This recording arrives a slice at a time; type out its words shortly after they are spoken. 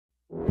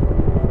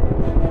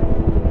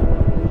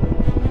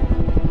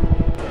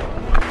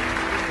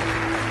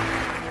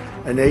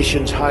a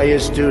nation's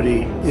highest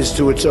duty is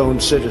to its own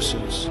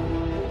citizens.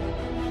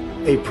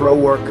 A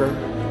pro-worker,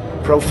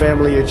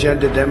 pro-family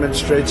agenda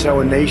demonstrates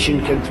how a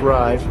nation can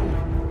thrive.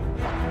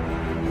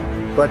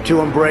 But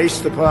to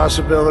embrace the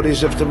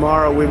possibilities of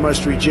tomorrow, we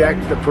must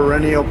reject the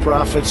perennial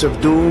prophets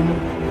of doom.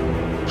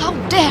 How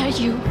dare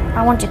you!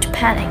 I wanted to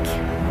panic.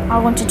 I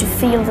wanted to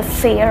feel the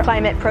fear.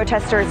 Climate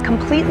protesters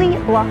completely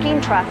blocking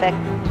traffic.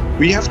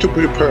 We have to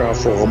prepare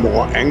for a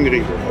more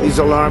angry world. These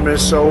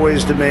alarmists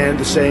always demand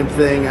the same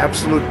thing,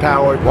 absolute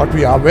power. What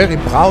we are very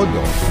proud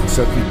of is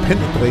that we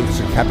penetrate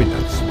the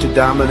cabinets. To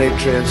dominate,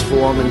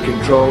 transform, and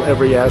control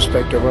every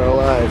aspect of our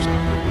lives.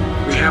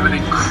 We have an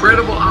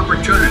incredible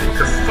opportunity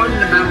to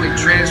fundamentally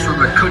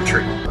transform a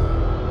country.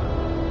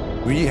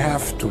 We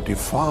have to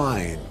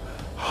define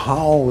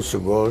how the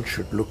world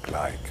should look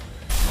like,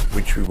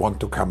 which we want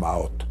to come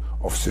out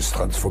of this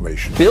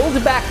transformation.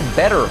 Build Back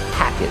Better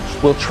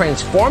package will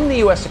transform the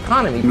U.S.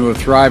 economy into a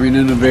thriving,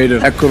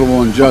 innovative,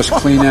 equitable, and just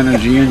clean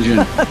energy engine.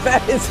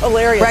 That is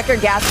hilarious.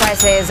 Record gas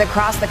prices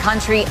across the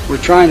country. We're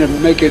trying to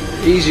make it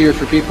easier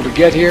for people to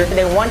get here.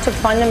 They want to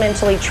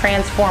fundamentally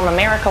transform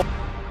America.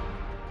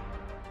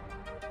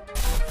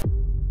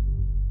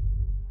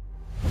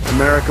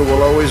 America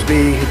will always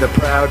be the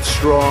proud,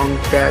 strong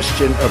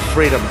bastion of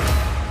freedom.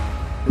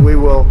 We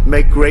will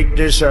make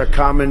greatness our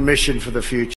common mission for the future.